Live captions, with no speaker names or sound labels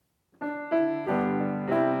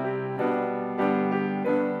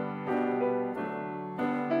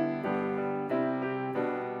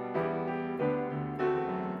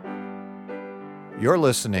You're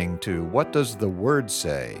listening to What Does the Word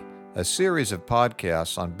Say? A series of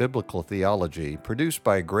podcasts on biblical theology produced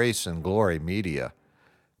by Grace and Glory Media.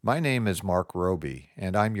 My name is Mark Roby,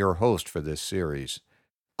 and I'm your host for this series.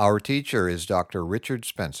 Our teacher is Dr. Richard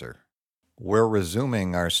Spencer. We're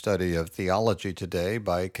resuming our study of theology today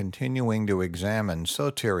by continuing to examine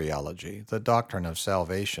soteriology, the doctrine of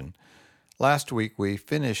salvation. Last week we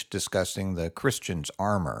finished discussing the Christian's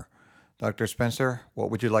armor. Dr. Spencer,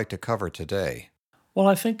 what would you like to cover today? Well,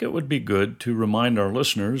 I think it would be good to remind our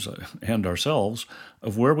listeners and ourselves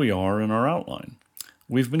of where we are in our outline.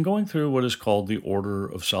 We've been going through what is called the Order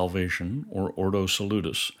of Salvation, or Ordo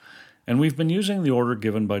Salutis, and we've been using the order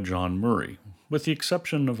given by John Murray, with the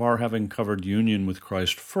exception of our having covered union with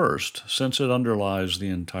Christ first, since it underlies the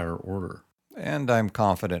entire order. And I'm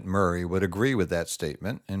confident Murray would agree with that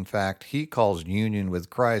statement. In fact, he calls union with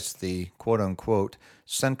Christ the quote-unquote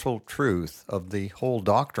central truth of the whole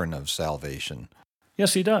doctrine of salvation.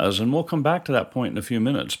 Yes, he does, and we'll come back to that point in a few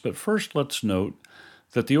minutes, but first let's note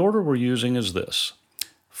that the order we're using is this.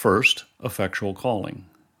 First, effectual calling.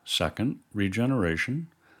 Second, regeneration.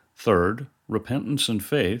 Third, repentance and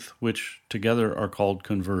faith, which together are called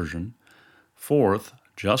conversion. Fourth,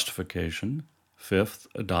 justification. Fifth,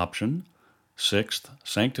 adoption. Sixth,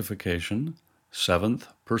 sanctification. Seventh,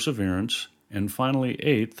 perseverance. And finally,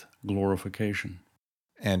 eighth, glorification.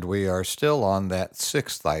 And we are still on that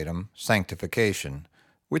sixth item, sanctification,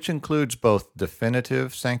 which includes both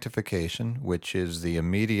definitive sanctification, which is the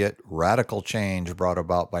immediate radical change brought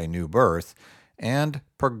about by new birth, and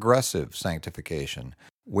progressive sanctification,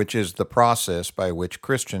 which is the process by which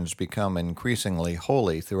Christians become increasingly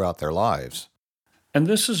holy throughout their lives. And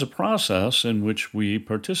this is a process in which we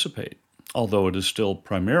participate, although it is still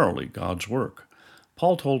primarily God's work.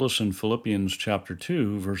 Paul told us in Philippians chapter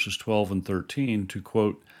 2, verses 12 and 13 to,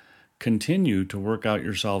 quote, "Continue to work out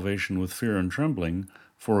your salvation with fear and trembling,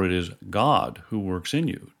 for it is God who works in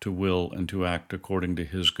you to will and to act according to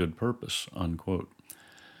his good purpose," unquote.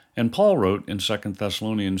 And Paul wrote in 2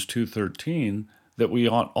 Thessalonians 2:13 that we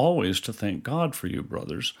ought always to thank God for you,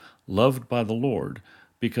 brothers, loved by the Lord,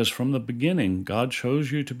 because from the beginning God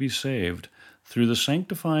chose you to be saved through the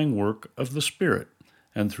sanctifying work of the Spirit,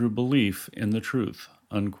 and through belief in the truth,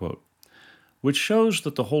 unquote. Which shows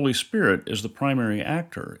that the Holy Spirit is the primary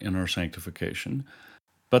actor in our sanctification,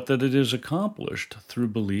 but that it is accomplished through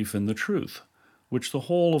belief in the truth, which the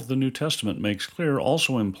whole of the New Testament makes clear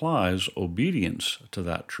also implies obedience to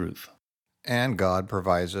that truth. And God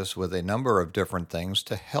provides us with a number of different things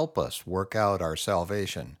to help us work out our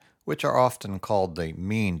salvation, which are often called the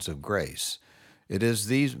means of grace. It is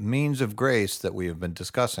these means of grace that we have been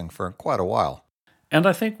discussing for quite a while. And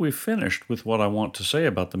I think we've finished with what I want to say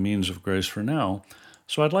about the means of grace for now,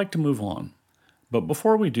 so I'd like to move on. But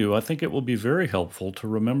before we do, I think it will be very helpful to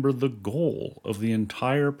remember the goal of the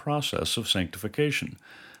entire process of sanctification,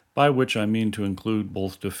 by which I mean to include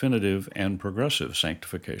both definitive and progressive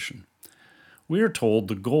sanctification. We are told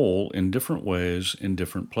the goal in different ways in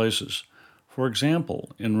different places. For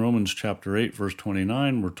example, in Romans chapter 8, verse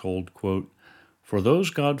 29, we're told, quote, "For those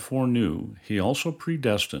God foreknew, he also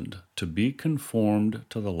predestined to be conformed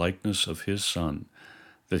to the likeness of his Son,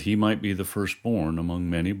 that he might be the firstborn among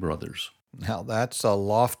many brothers." Now, that's a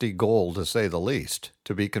lofty goal, to say the least,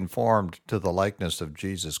 to be conformed to the likeness of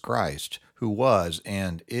Jesus Christ, who was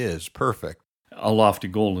and is perfect. A lofty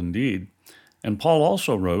goal indeed. And Paul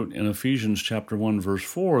also wrote in Ephesians chapter 1, verse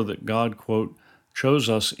 4, that God, quote, "chose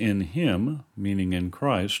us in him," meaning in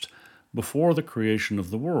Christ, "before the creation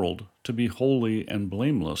of the world, to be holy and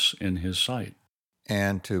blameless in his sight."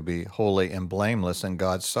 And to be holy and blameless in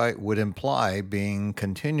God's sight would imply being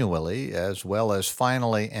continually, as well as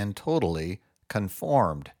finally and totally,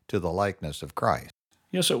 conformed to the likeness of Christ.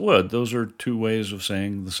 Yes, it would. Those are two ways of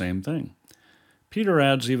saying the same thing. Peter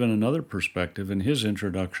adds even another perspective in his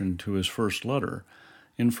introduction to his first letter.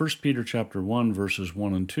 In 1 Peter chapter 1, verses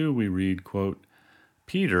 1 and 2, we read, quote,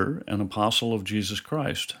 "Peter, an apostle of Jesus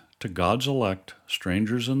Christ, to God's elect,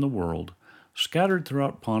 strangers in the world, scattered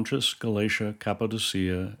throughout Pontus, Galatia,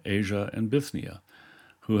 Cappadocia, Asia, and Bithynia,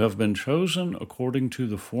 who have been chosen according to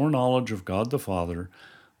the foreknowledge of God the Father,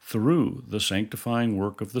 through the sanctifying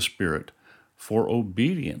work of the Spirit, for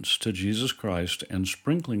obedience to Jesus Christ and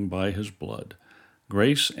sprinkling by his blood.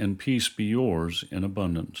 Grace and peace be yours in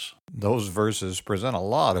abundance." Those verses present a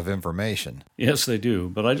lot of information. Yes, they do,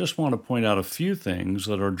 but I just want to point out a few things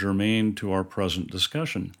that are germane to our present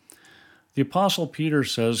discussion. The Apostle Peter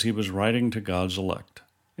says he was writing to God's elect,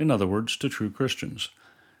 in other words, to true Christians.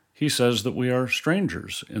 He says that we are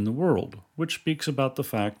strangers in the world, which speaks about the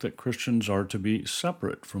fact that Christians are to be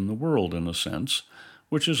separate from the world in a sense,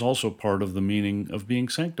 which is also part of the meaning of being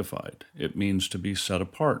sanctified. It means to be set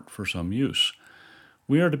apart for some use.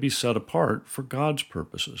 We are to be set apart for God's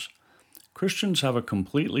purposes. Christians have a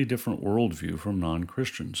completely different worldview from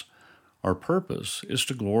non-Christians. Our purpose is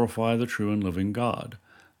to glorify the true and living God,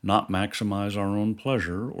 not maximize our own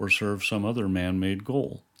pleasure or serve some other man-made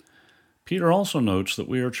goal. Peter also notes that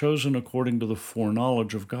we are chosen according to the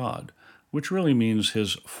foreknowledge of God, which really means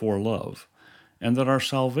his forelove, and that our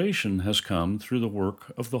salvation has come through the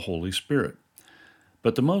work of the Holy Spirit.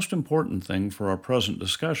 But the most important thing for our present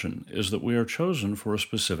discussion is that we are chosen for a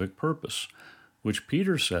specific purpose, which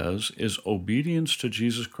Peter says is obedience to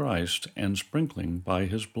Jesus Christ and sprinkling by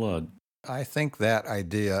his blood. I think that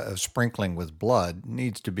idea of sprinkling with blood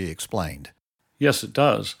needs to be explained. Yes, it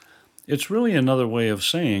does. It's really another way of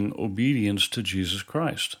saying obedience to Jesus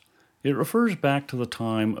Christ. It refers back to the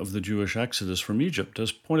time of the Jewish exodus from Egypt,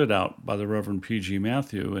 as pointed out by the Reverend P.G.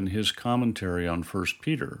 Matthew in his commentary on 1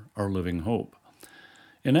 Peter, Our Living Hope.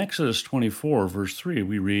 In Exodus 24, verse 3,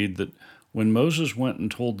 we read that when Moses went and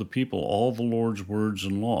told the people all the Lord's words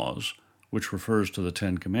and laws, which refers to the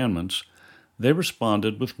Ten Commandments, they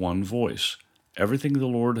responded with one voice, "Everything the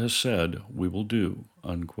Lord has said, we will do,"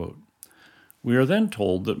 unquote. We are then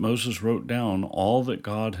told that Moses wrote down all that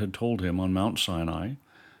God had told him on Mount Sinai,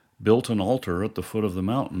 built an altar at the foot of the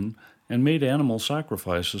mountain, and made animal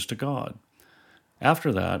sacrifices to God.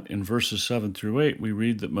 After that, in verses 7 through 8, we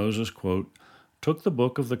read that Moses, quote, took the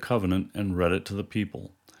book of the covenant and read it to the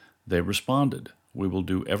people. They responded, "We will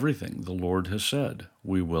do everything the Lord has said.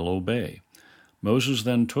 We will obey." Moses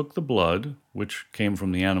then took the blood, which came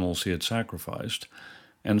from the animals he had sacrificed,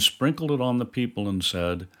 and sprinkled it on the people and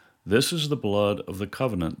said, "This is the blood of the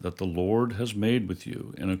covenant that the Lord has made with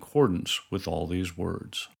you in accordance with all these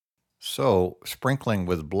words." So, sprinkling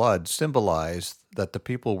with blood symbolized that the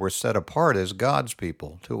people were set apart as God's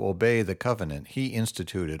people to obey the covenant he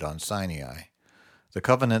instituted on Sinai, the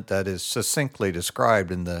covenant that is succinctly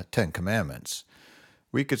described in the Ten Commandments.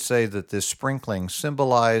 We could say that this sprinkling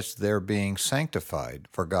symbolized their being sanctified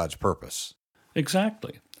for God's purpose.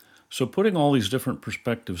 Exactly. So putting all these different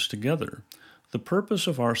perspectives together, the purpose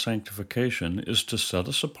of our sanctification is to set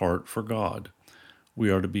us apart for God. We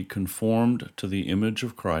are to be conformed to the image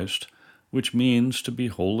of Christ, which means to be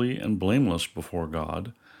holy and blameless before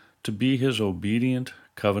God, to be his obedient,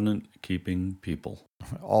 covenant-keeping people.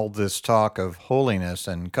 All this talk of holiness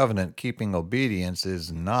and covenant-keeping obedience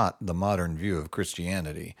is not the modern view of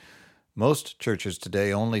Christianity. Most churches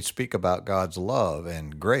today only speak about God's love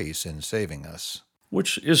and grace in saving us.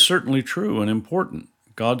 Which is certainly true and important.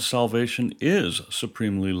 God's salvation is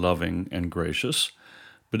supremely loving and gracious.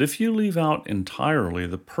 But if you leave out entirely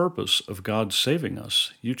the purpose of God saving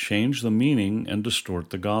us, you change the meaning and distort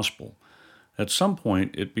the gospel. At some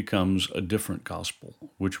point, it becomes a different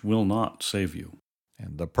gospel, which will not save you.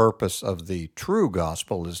 And the purpose of the true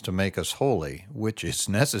gospel is to make us holy, which is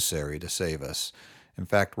necessary to save us. In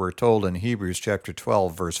fact, we're told in Hebrews chapter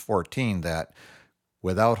 12, verse 14, that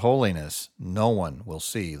without holiness, no one will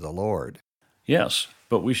see the Lord. Yes,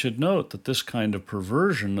 but we should note that this kind of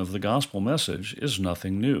perversion of the gospel message is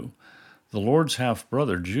nothing new. The Lord's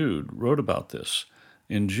half-brother Jude wrote about this.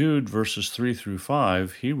 In Jude verses 3 through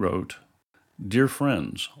 5, he wrote, "Dear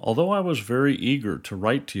friends, although I was very eager to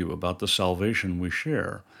write to you about the salvation we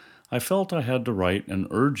share, I felt I had to write and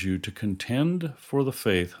urge you to contend for the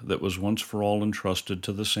faith that was once for all entrusted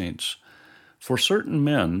to the saints. For certain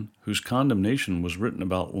men, whose condemnation was written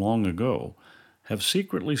about long ago, have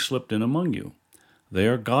secretly slipped in among you. They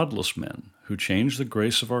are godless men who change the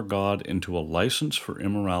grace of our God into a license for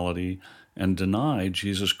immorality and deny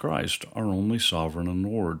Jesus Christ, our only sovereign and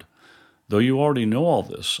Lord. Though you already know all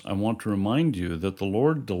this, I want to remind you that the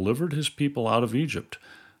Lord delivered his people out of Egypt,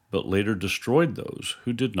 but later destroyed those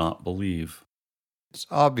who did not believe." It's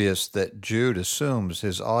obvious that Jude assumes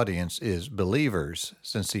his audience is believers,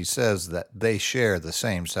 since he says that they share the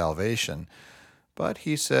same salvation. But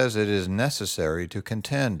he says it is necessary to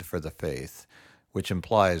contend for the faith, which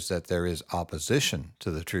implies that there is opposition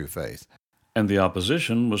to the true faith. And the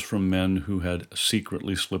opposition was from men who had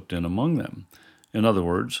secretly slipped in among them. In other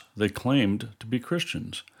words, they claimed to be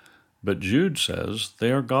Christians. But Jude says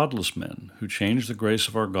they are godless men who change the grace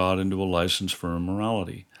of our God into a license for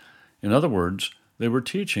immorality. In other words, they were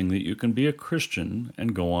teaching that you can be a Christian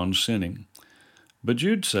and go on sinning. But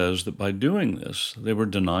Jude says that by doing this, they were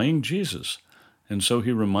denying Jesus. And so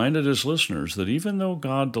he reminded his listeners that even though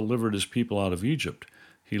God delivered his people out of Egypt,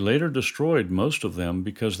 he later destroyed most of them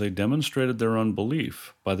because they demonstrated their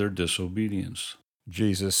unbelief by their disobedience.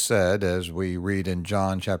 Jesus said, as we read in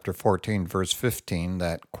John chapter 14, verse 15,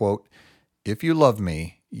 that, quote, "If you love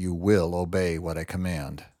me, you will obey what I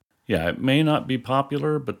command." Yeah, it may not be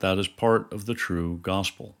popular, but that is part of the true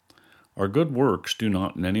gospel. Our good works do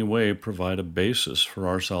not in any way provide a basis for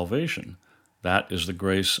our salvation. That is the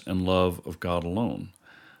grace and love of God alone.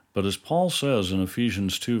 But as Paul says in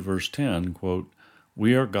Ephesians 2, verse 10, quote,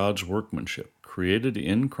 "We are God's workmanship, created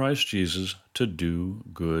in Christ Jesus to do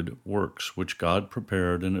good works, which God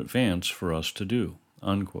prepared in advance for us to do,"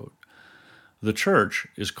 unquote. The church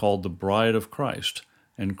is called the bride of Christ,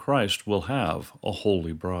 and Christ will have a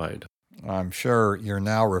holy bride. I'm sure you're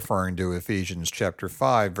now referring to Ephesians chapter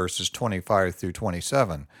 5, verses 25 through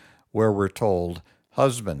 27, where we're told,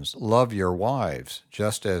 "Husbands, love your wives,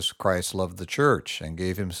 just as Christ loved the church and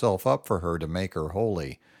gave himself up for her to make her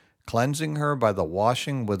holy, cleansing her by the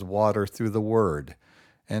washing with water through the word,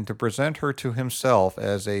 and to present her to himself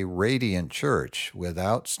as a radiant church,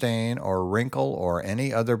 without stain or wrinkle or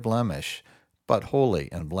any other blemish, but holy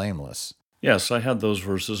and blameless." Yes, I had those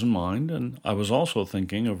verses in mind, and I was also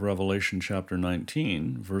thinking of Revelation chapter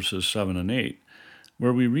 19, verses 7 and 8,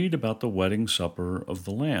 where we read about the wedding supper of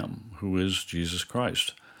the Lamb, who is Jesus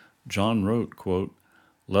Christ. John wrote, quote,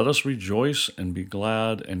 "Let us rejoice and be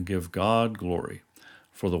glad and give God glory,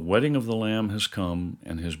 for the wedding of the Lamb has come,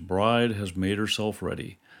 and his bride has made herself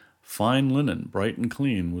ready. Fine linen, bright and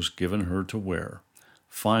clean, was given her to wear."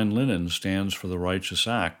 Fine linen stands for the righteous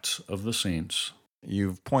acts of the saints.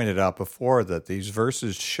 You've pointed out before that these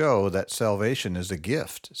verses show that salvation is a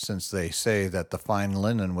gift, since they say that the fine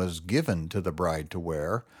linen was given to the bride to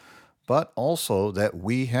wear, but also that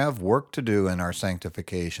we have work to do in our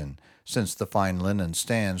sanctification, since the fine linen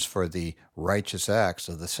stands for the righteous acts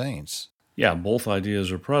of the saints. Yeah, both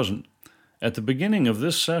ideas are present. At the beginning of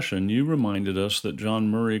this session, you reminded us that John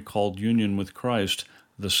Murray called union with Christ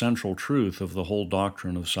the central truth of the whole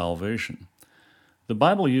doctrine of salvation. The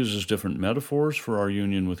Bible uses different metaphors for our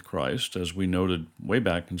union with Christ, as we noted way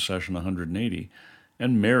back in session 180,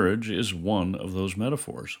 and marriage is one of those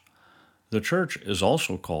metaphors. The church is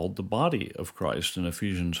also called the body of Christ in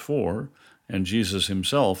Ephesians 4, and Jesus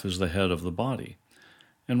himself is the head of the body.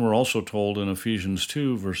 And we're also told in Ephesians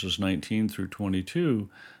 2, verses 19 through 22,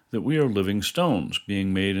 that we are living stones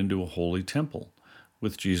being made into a holy temple,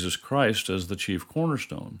 with Jesus Christ as the chief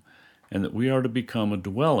cornerstone, and that we are to become a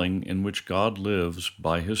dwelling in which God lives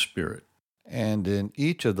by his Spirit. And in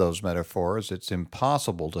each of those metaphors, it's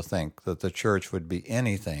impossible to think that the church would be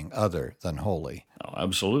anything other than holy. Oh,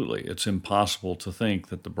 absolutely. It's impossible to think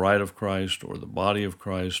that the bride of Christ or the body of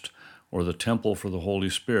Christ or the temple for the Holy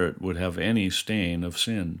Spirit would have any stain of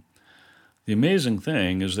sin. The amazing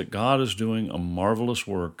thing is that God is doing a marvelous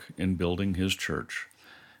work in building his church.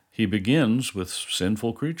 He begins with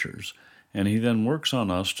sinful creatures, and he then works on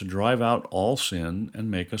us to drive out all sin and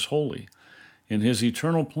make us holy. In his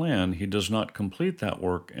eternal plan, he does not complete that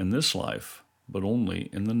work in this life, but only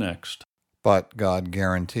in the next. But God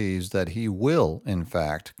guarantees that he will, in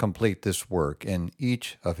fact, complete this work in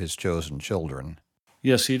each of his chosen children.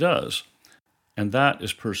 Yes, he does. And that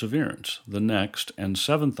is perseverance, the next and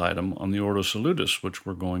seventh item on the Ordo Salutis, which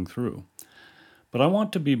we're going through. But I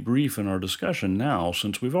want to be brief in our discussion now,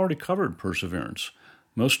 since we've already covered perseverance,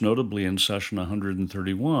 most notably in session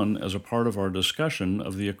 131 as a part of our discussion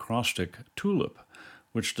of the acrostic TULIP,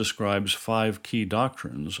 which describes 5 key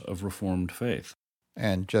doctrines of Reformed faith.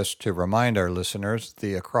 And just to remind our listeners,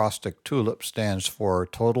 the acrostic TULIP stands for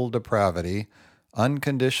total depravity,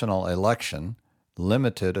 unconditional election,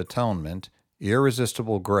 limited atonement,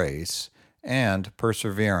 irresistible grace, and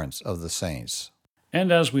perseverance of the saints.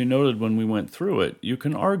 And as we noted when we went through it, you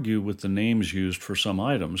can argue with the names used for some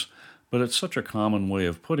items, but it's such a common way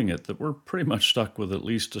of putting it that we're pretty much stuck with at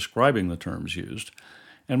least describing the terms used.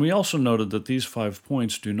 And we also noted that these 5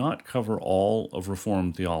 points do not cover all of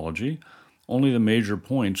Reformed theology, only the major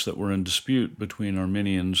points that were in dispute between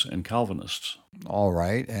Arminians and Calvinists. All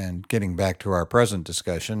right, and getting back to our present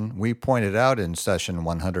discussion, we pointed out in session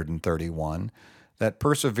 131 that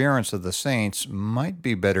perseverance of the saints might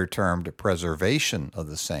be better termed preservation of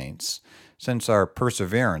the saints, since our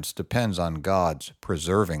perseverance depends on God's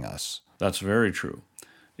preserving us. That's very true.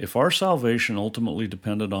 If our salvation ultimately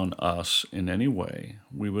depended on us in any way,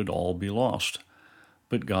 we would all be lost.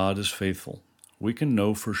 But God is faithful. We can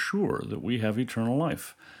know for sure that we have eternal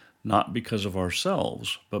life, not because of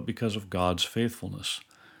ourselves, but because of God's faithfulness.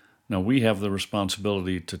 Now, we have the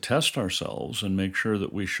responsibility to test ourselves and make sure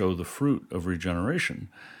that we show the fruit of regeneration.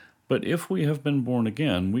 But if we have been born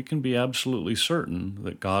again, we can be absolutely certain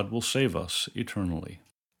that God will save us eternally.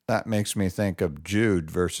 That makes me think of Jude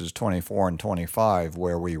verses 24 and 25,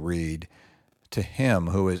 where we read, "To him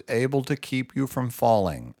who is able to keep you from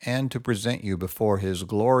falling and to present you before his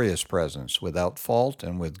glorious presence without fault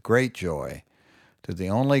and with great joy, To the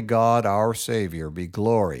only God, our Savior, be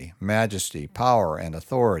glory, majesty, power, and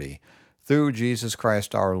authority, through Jesus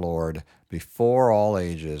Christ our Lord, before all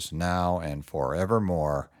ages, now and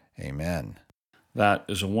forevermore. Amen. That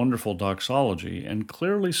is a wonderful doxology and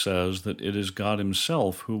clearly says that it is God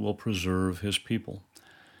Himself who will preserve His people.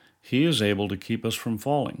 He is able to keep us from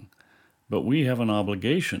falling, but we have an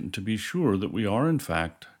obligation to be sure that we are in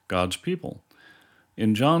fact God's people.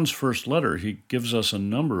 In John's first letter, he gives us a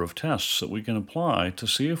number of tests that we can apply to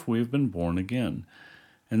see if we have been born again.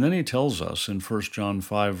 And then he tells us in 1 John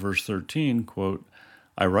 5, verse 13, quote,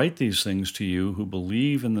 I write these things to you who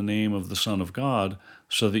believe in the name of the Son of God,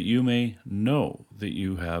 so that you may know that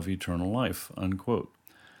you have eternal life, unquote.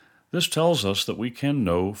 This tells us that we can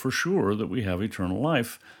know for sure that we have eternal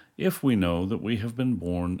life if we know that we have been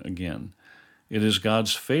born again. It is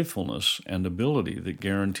God's faithfulness and ability that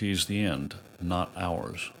guarantees the end, not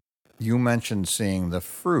ours. You mentioned seeing the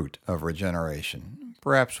fruit of regeneration.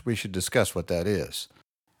 Perhaps we should discuss what that is.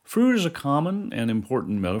 Fruit is a common and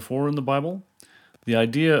important metaphor in the Bible. The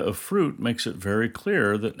idea of fruit makes it very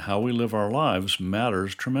clear that how we live our lives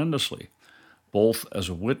matters tremendously, both as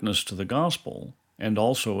a witness to the gospel and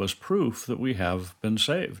also as proof that we have been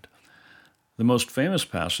saved. The most famous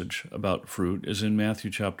passage about fruit is in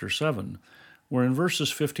Matthew chapter 7, where in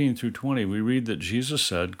verses 15 through 20 we read that Jesus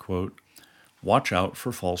said, quote, Watch out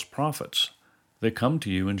for false prophets. They come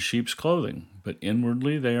to you in sheep's clothing, but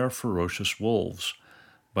inwardly they are ferocious wolves.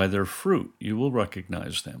 By their fruit you will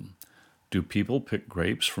recognize them. Do people pick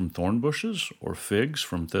grapes from thorn bushes or figs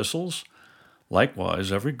from thistles? Likewise,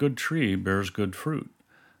 every good tree bears good fruit,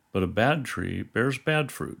 but a bad tree bears bad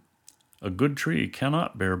fruit. A good tree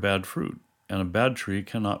cannot bear bad fruit, and a bad tree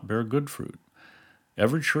cannot bear good fruit.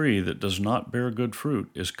 Every tree that does not bear good fruit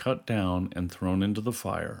is cut down and thrown into the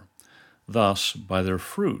fire. Thus, by their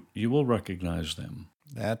fruit you will recognize them.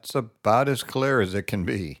 That's about as clear as it can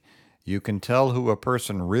be. You can tell who a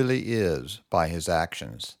person really is by his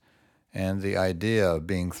actions. And the idea of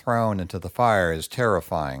being thrown into the fire is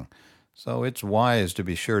terrifying. So it's wise to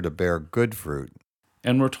be sure to bear good fruit.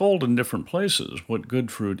 And we're told in different places what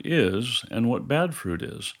good fruit is and what bad fruit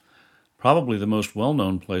is. Probably the most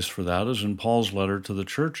well-known place for that is in Paul's letter to the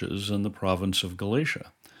churches in the province of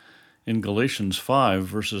Galatia. In Galatians 5,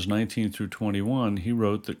 verses 19 through 21, he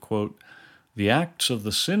wrote that, quote, The acts of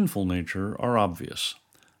the sinful nature are obvious: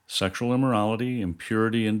 sexual immorality,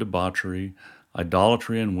 impurity and debauchery,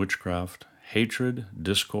 idolatry and witchcraft, hatred,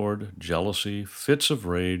 discord, jealousy, fits of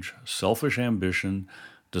rage, selfish ambition,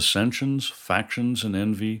 dissensions, factions and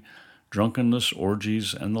envy, drunkenness,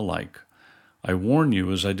 orgies, and the like. I warn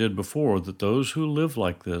you, as I did before, that those who live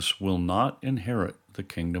like this will not inherit the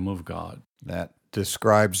kingdom of God. That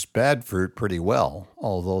describes bad fruit pretty well,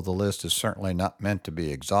 although the list is certainly not meant to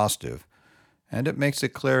be exhaustive, and it makes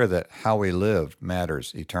it clear that how we live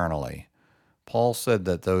matters eternally. Paul said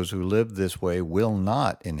that those who live this way will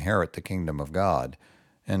not inherit the kingdom of God.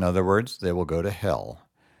 In other words, they will go to hell.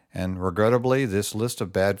 And regrettably, this list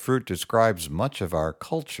of bad fruit describes much of our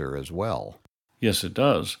culture as well. Yes, it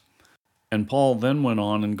does. And Paul then went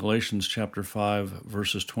on in Galatians chapter 5,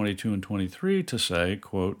 verses 22 and 23 to say,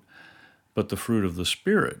 quote, But the fruit of the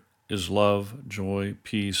Spirit is love, joy,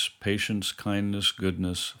 peace, patience, kindness,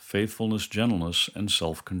 goodness, faithfulness, gentleness, and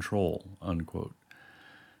self-control, unquote.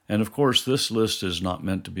 And of course, this list is not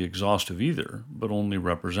meant to be exhaustive either, but only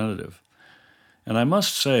representative. And I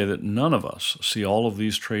must say that none of us see all of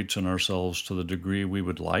these traits in ourselves to the degree we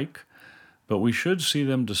would like, but we should see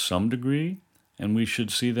them to some degree, and we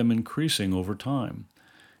should see them increasing over time.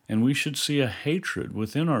 And we should see a hatred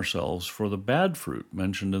within ourselves for the bad fruit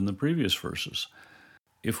mentioned in the previous verses.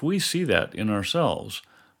 If we see that in ourselves,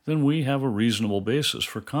 then we have a reasonable basis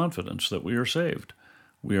for confidence that we are saved.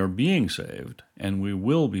 We are being saved, and we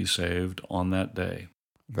will be saved on that day.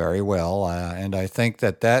 Very well, and I think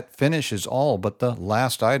that finishes all but the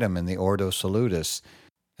last item in the Ordo Salutis,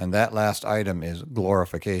 and that last item is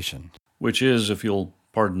glorification. Which is, if you'll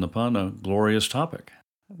pardon the pun, a glorious topic.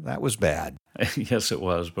 That was bad. Yes, it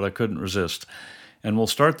was, but I couldn't resist. And we'll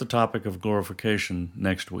start the topic of glorification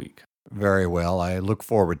next week. Very well, I look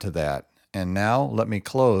forward to that. And now let me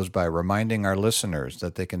close by reminding our listeners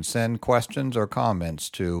that they can send questions or comments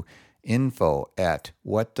to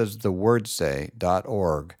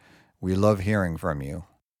info@whatdoesthewordsay.org. We love hearing from you.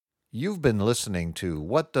 You've been listening to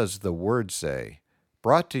What Does the Word Say?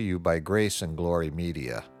 Brought to you by Grace and Glory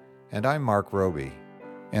Media. And I'm Mark Roby.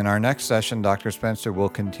 In our next session, Dr. Spencer will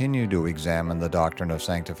continue to examine the doctrine of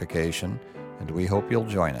sanctification, and we hope you'll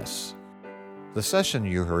join us. The session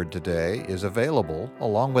you heard today is available,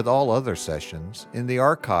 along with all other sessions, in the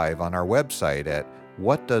archive on our website at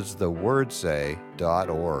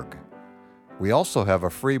whatdoesthewordsay.org. We also have a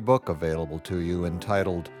free book available to you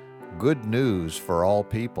entitled Good News for All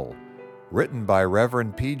People, written by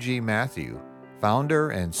Reverend P.G. Matthew, founder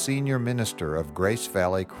and senior minister of Grace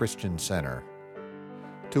Valley Christian Center.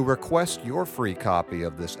 To request your free copy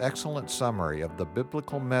of this excellent summary of the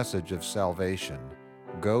biblical message of salvation,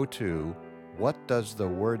 go to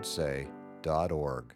whatdoesthewordsay.org.